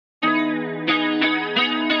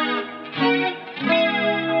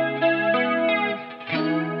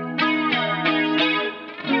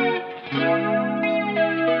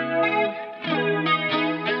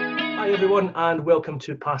everyone, and welcome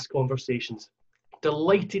to Past Conversations.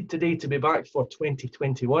 Delighted today to be back for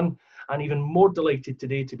 2021, and even more delighted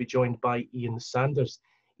today to be joined by Ian Sanders.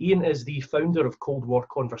 Ian is the founder of Cold War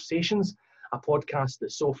Conversations, a podcast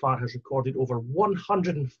that so far has recorded over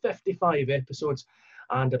 155 episodes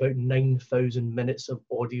and about 9,000 minutes of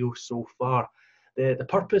audio so far. The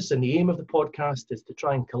purpose and the aim of the podcast is to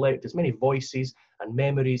try and collect as many voices and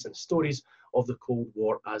memories and stories of the Cold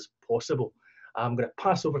War as possible. I'm going to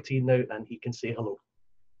pass over to you now and he can say hello.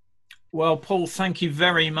 Well, Paul, thank you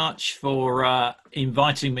very much for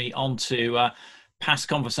inviting me onto Past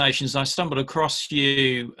Conversations. I stumbled across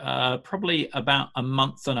you probably about a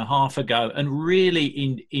month and a half ago and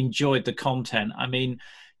really enjoyed the content. I mean,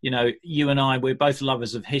 you know, you and I, we're both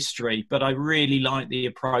lovers of history, but I really like the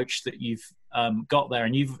approach that you've got there,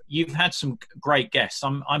 and you've had some great guests.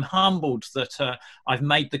 I'm humbled that I've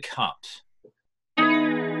made the cut.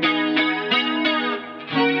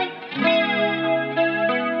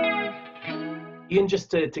 Ian,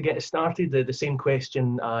 just to get us started, the same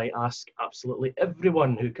question I ask absolutely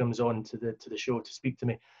everyone who comes on to the show to speak to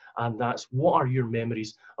me, and that's, what are your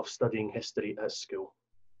memories of studying history at school?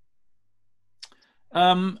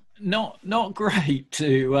 Not great,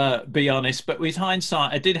 to be honest, but with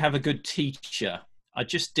hindsight, I did have a good teacher. I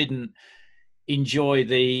just didn't enjoy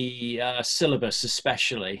the syllabus,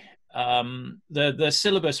 especially. The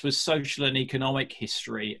syllabus was social and economic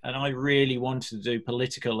history, and I really wanted to do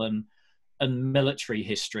political and military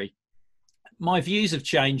history. My views have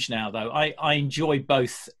changed now, though. I enjoy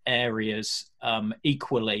both areas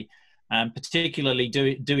equally, and particularly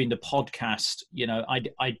doing the podcast. You know,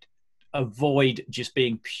 I avoid just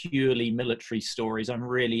being purely military stories. I'm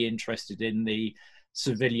really interested in the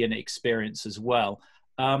civilian experience as well.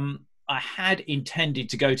 I had intended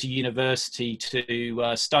to go to university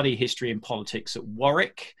to study history and politics at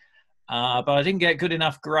Warwick, but I didn't get good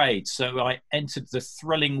enough grades, so I entered the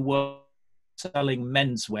thrilling world selling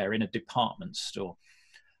menswear in a department store.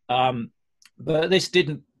 But this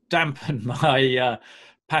didn't dampen my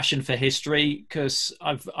passion for history, because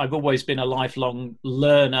I've always been a lifelong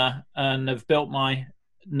learner and have built my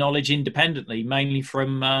knowledge independently, mainly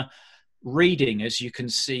from reading, as you can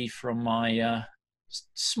see from my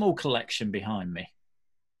small collection behind me.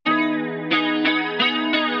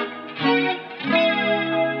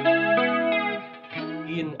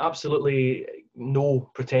 Ian, absolutely no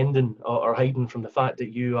pretending or hiding from the fact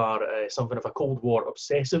that you are something of a Cold War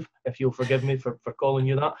obsessive, if you'll forgive me for calling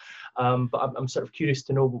you that. But I'm sort of curious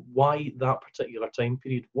to know why that particular time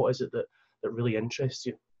period. What is it that really interests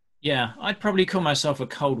you? Yeah, I'd probably call myself a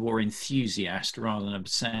Cold War enthusiast rather than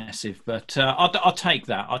obsessive, but I'll take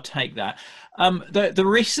that. I'll take that. The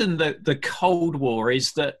reason that the Cold War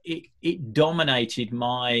is that it dominated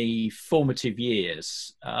my formative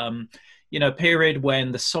years. You know, a period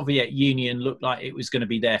when the Soviet Union looked like it was going to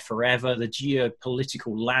be there forever. The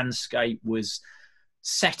geopolitical landscape was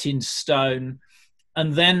set in stone.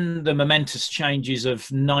 And then the momentous changes of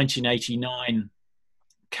 1989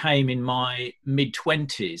 came in my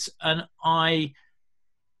mid-20s. And I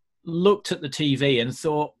looked at the TV and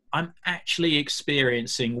thought, I'm actually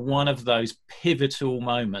experiencing one of those pivotal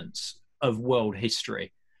moments of world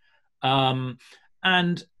history. And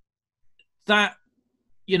that,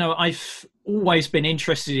 you know, I've always been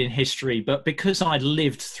interested in history, but because I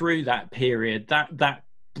lived through that period, that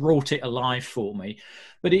brought it alive for me.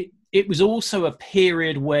 But it was also a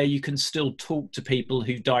period where you can still talk to people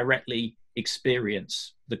who directly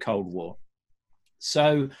experience the Cold War.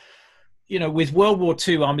 So, you know, with World War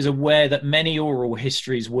II, I was aware that many oral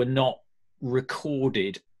histories were not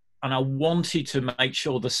recorded, and I wanted to make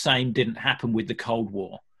sure the same didn't happen with the Cold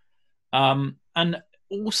War. And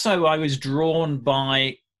also, I was drawn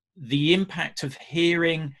by the impact of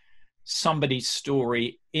hearing somebody's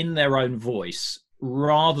story in their own voice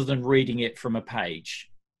rather than reading it from a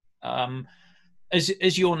page.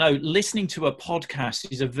 As you all know, listening to a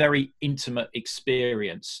podcast is a very intimate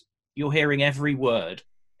experience. You're hearing every word,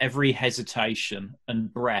 every hesitation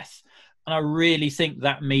and breath. And I really think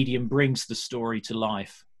that medium brings the story to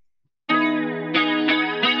life.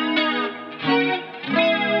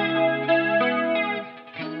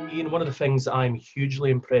 Ian, one of the things that I'm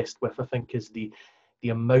hugely impressed with, I think, is the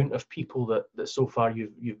amount of people that so far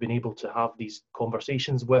you've been able to have these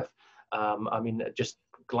conversations with. I mean, just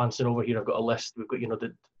glancing over here, I've got a list. We've got, you know,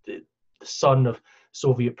 the son of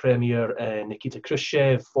Soviet Premier Nikita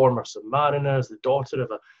Khrushchev, former submariners, the daughter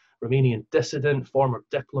of a Romanian dissident, former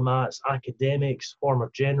diplomats, academics,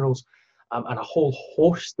 former generals, and a whole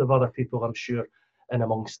host of other people, I'm sure, in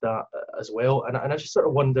amongst that as well. And I just sort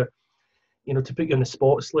of wonder, you know, to put you on the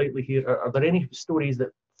spot slightly here, are there any stories that,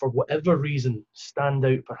 for whatever reason, stand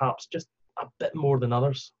out perhaps just a bit more than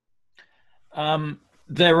others?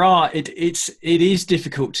 There are. It is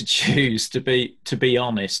difficult to choose, to be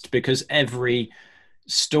honest, because every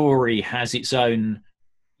story has its own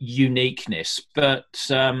uniqueness. But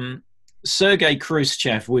Sergei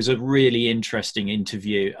Khrushchev was a really interesting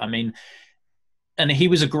interview. I mean, and he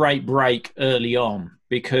was a great break early on,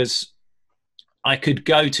 because I could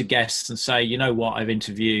go to guests and say, you know what, I've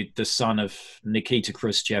interviewed the son of Nikita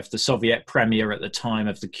Khrushchev, the Soviet premier at the time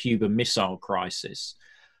of the Cuban Missile Crisis.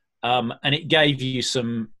 And it gave you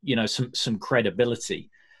some credibility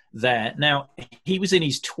there. Now, he was in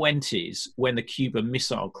his 20s when the Cuban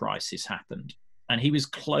Missile Crisis happened, and he was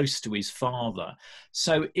close to his father.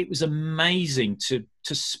 So it was amazing to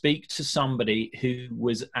speak to somebody who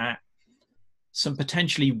was at some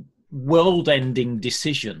potentially world-ending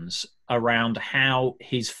decisions around how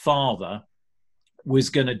his father was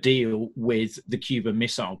going to deal with the Cuban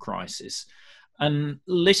Missile Crisis. And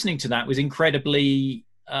listening to that was incredibly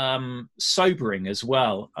sobering as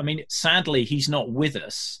well. I mean, sadly, he's not with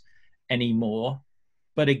us anymore.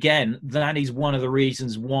 But again, that is one of the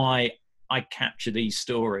reasons why I capture these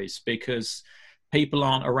stories, because people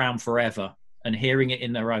aren't around forever, and hearing it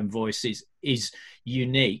in their own voices is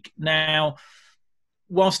unique. Now,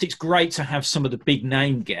 whilst it's great to have some of the big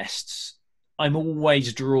name guests, I'm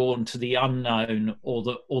always drawn to the unknown or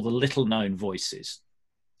the little known voices.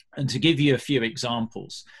 And to give you a few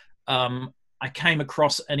examples, I came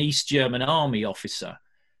across an East German army officer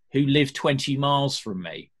who lived 20 miles from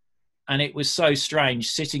me. And it was so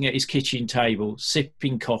strange sitting at his kitchen table,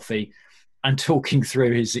 sipping coffee and talking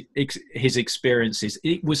through his experiences.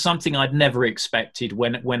 It was something I'd never expected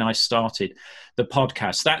when I started the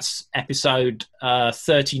podcast. That's episode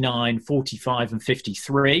 39, 45 and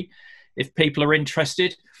 53, if people are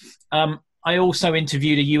interested. I also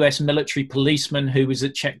interviewed a US military policeman who was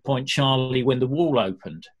at Checkpoint Charlie when the wall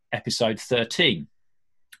opened, episode 13.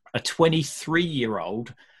 A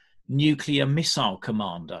 23-year-old nuclear missile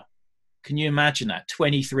commander. Can you imagine that?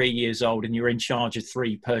 23 years old, and you're in charge of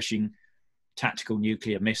 3 Pershing tactical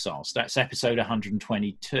nuclear missiles. That's episode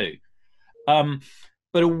 122.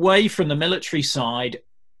 But away from the military side,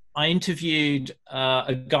 I interviewed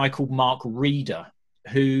a guy called Mark Reeder,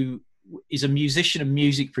 who is a musician and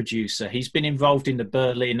music producer. He's been involved in the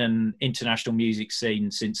Berlin and international music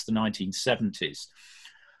scene since the 1970s.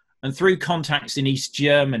 And through contacts in East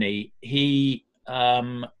Germany, he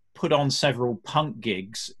put on several punk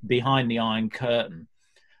gigs behind the Iron Curtain.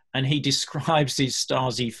 And he describes his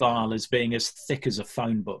Stasi file as being as thick as a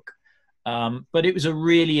phone book. But it was a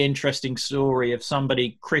really interesting story of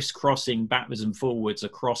somebody crisscrossing backwards and forwards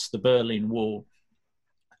across the Berlin Wall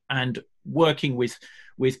and working with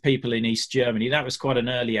people in East Germany. That was quite an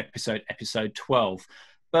early episode 12.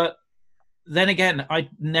 But then again, I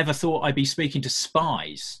never thought I'd be speaking to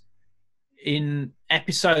spies. In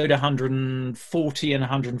episode 140 and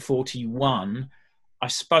 141, I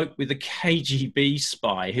spoke with a KGB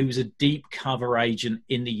spy who was a deep cover agent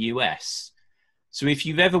in the US. So if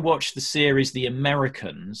you've ever watched the series The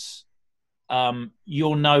Americans,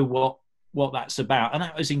 you'll know what that's about. And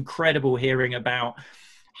that was incredible, hearing about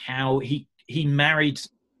how he married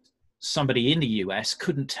somebody in the US,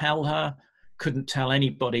 couldn't tell her, couldn't tell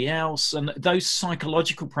anybody else. And those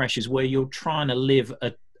psychological pressures where you're trying to live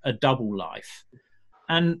a double life.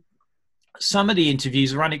 And some of the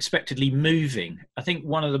interviews are unexpectedly moving. I think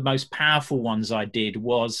one of the most powerful ones I did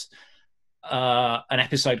was an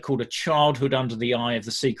episode called A Childhood Under the Eye of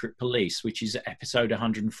the Secret Police, which is episode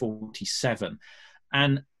 147.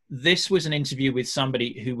 And this was an interview with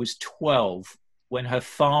somebody who was 12 when her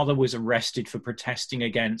father was arrested for protesting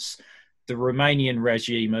against the Romanian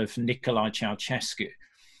regime of Nicolae Ceausescu.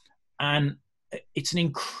 And it's an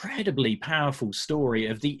incredibly powerful story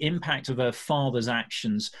of the impact of her father's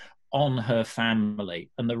actions on her family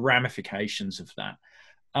and the ramifications of that.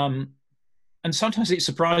 And sometimes it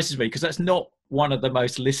surprises me because that's not one of the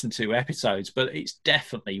most listened to episodes, but it's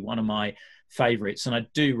definitely one of my favorites. And I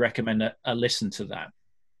do recommend a listen to that.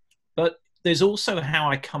 But there's also how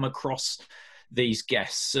I come across these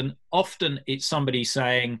guests. And often it's somebody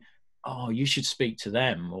saying, oh, you should speak to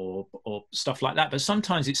them or stuff like that. But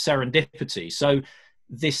sometimes it's serendipity. So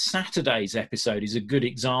this Saturday's episode is a good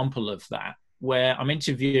example of that, where I'm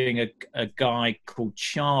interviewing a guy called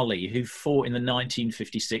Charlie who fought in the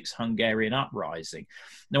 1956 Hungarian uprising.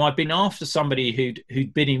 Now, I've been after somebody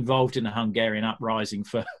who'd been involved in the Hungarian uprising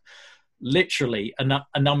for literally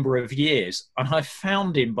a number of years. And I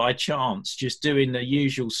found him by chance just doing the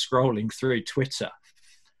usual scrolling through Twitter.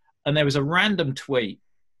 And there was a random tweet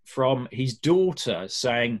from his daughter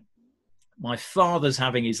saying, my father's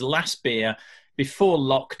having his last beer before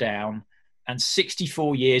lockdown, And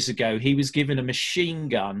 64 years ago, he was given a machine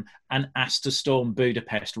gun and asked to storm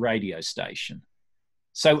Budapest radio station.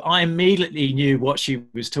 So I immediately knew what she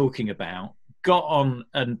was talking about, got on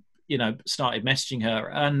and, started messaging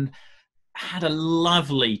her and had a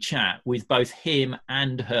lovely chat with both him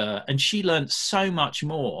and her. And she learned so much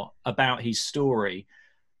more about his story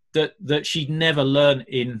that she'd never learned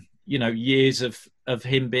in, years of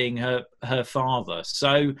him being her father.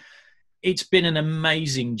 So it's been an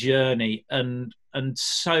amazing journey and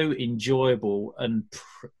so enjoyable and,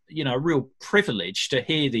 a real privilege to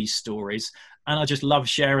hear these stories. And I just love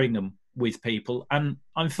sharing them with people. And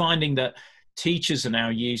I'm finding that teachers are now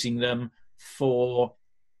using them for,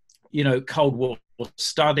 Cold War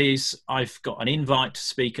studies. I've got an invite to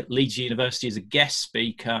speak at Leeds University as a guest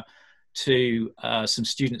speaker to some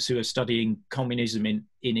students who are studying communism in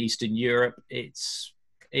Eastern Europe. It's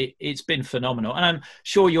been phenomenal, and I'm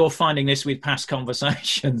sure you're finding this with past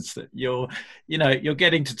conversations that you're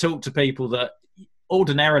getting to talk to people that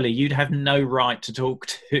ordinarily you'd have no right to talk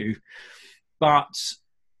to, but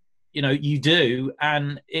you do,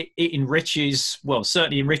 and it enriches, well,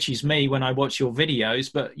 certainly enriches me when I watch your videos,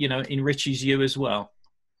 but enriches you as well.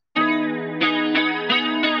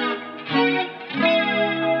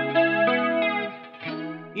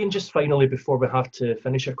 Ian, just finally, before we have to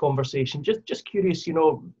finish our conversation, just curious,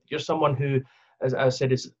 you're someone who, as I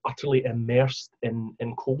said, is utterly immersed in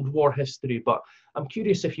Cold War history, but I'm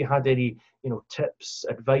curious if you had any, tips,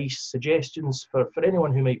 advice, suggestions for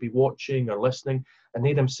anyone who might be watching or listening, and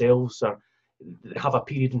they themselves have a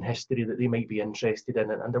period in history that they might be interested in,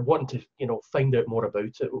 and they're wanting to, find out more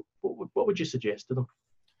about it. What would you suggest to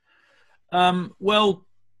them? Well,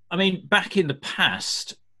 I mean, back in the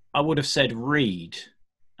past, I would have said read.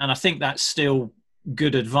 And I think that's still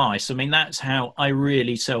good advice. I mean, that's how I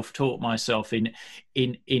really self-taught myself in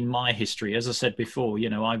my history. As I said before,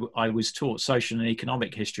 I was taught social and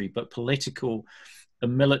economic history, but political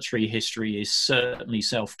and military history is certainly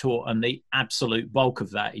self-taught, and the absolute bulk of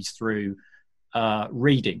that is through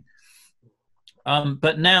reading.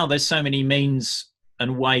 But now there's so many means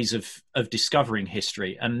and ways of discovering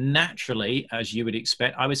history, and naturally, as you would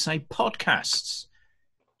expect, I would say podcasts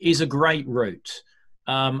is a great route.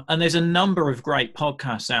 And there's a number of great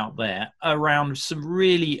podcasts out there around some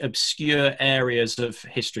really obscure areas of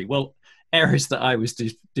history. Well, areas that I was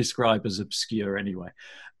describe as obscure anyway.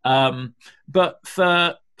 But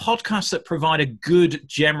for podcasts that provide a good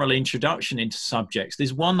general introduction into subjects,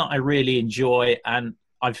 there's one that I really enjoy, and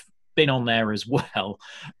I've been on there as well.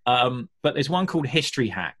 But there's one called History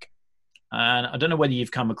Hack. And I don't know whether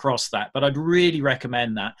you've come across that, but I'd really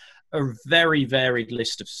recommend that. A very varied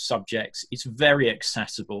list of subjects. It's very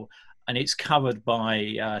accessible, and it's covered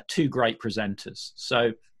by two great presenters.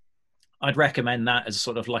 So I'd recommend that as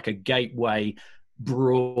sort of like a gateway,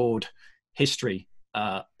 broad history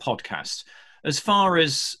podcast. As far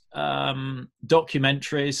as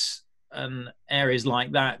documentaries and areas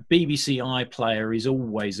like that, BBC iPlayer is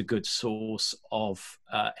always a good source of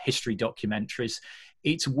history documentaries.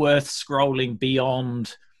 It's worth scrolling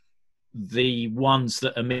beyond the ones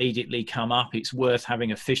that immediately come up. It's worth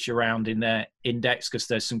having a fish around in their index, because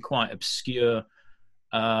there's some quite obscure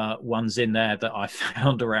ones in there that I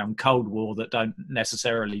found around Cold War that don't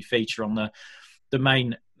necessarily feature on the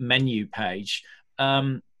main menu page.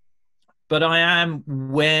 But I am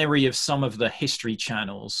wary of some of the history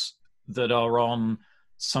channels that are on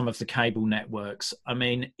some of the cable networks. I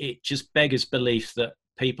mean, it just beggars belief that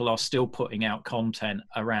people are still putting out content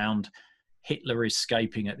around Hitler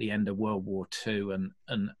escaping at the end of World War II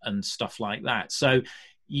and stuff like that. So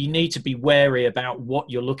you need to be wary about what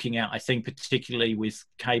you're looking at, I think, particularly with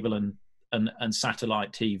cable and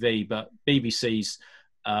satellite TV. But BBC's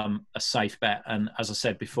a safe bet. And as I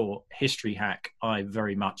said before, History Hack I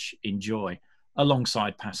very much enjoy,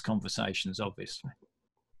 alongside Past Conversations, obviously.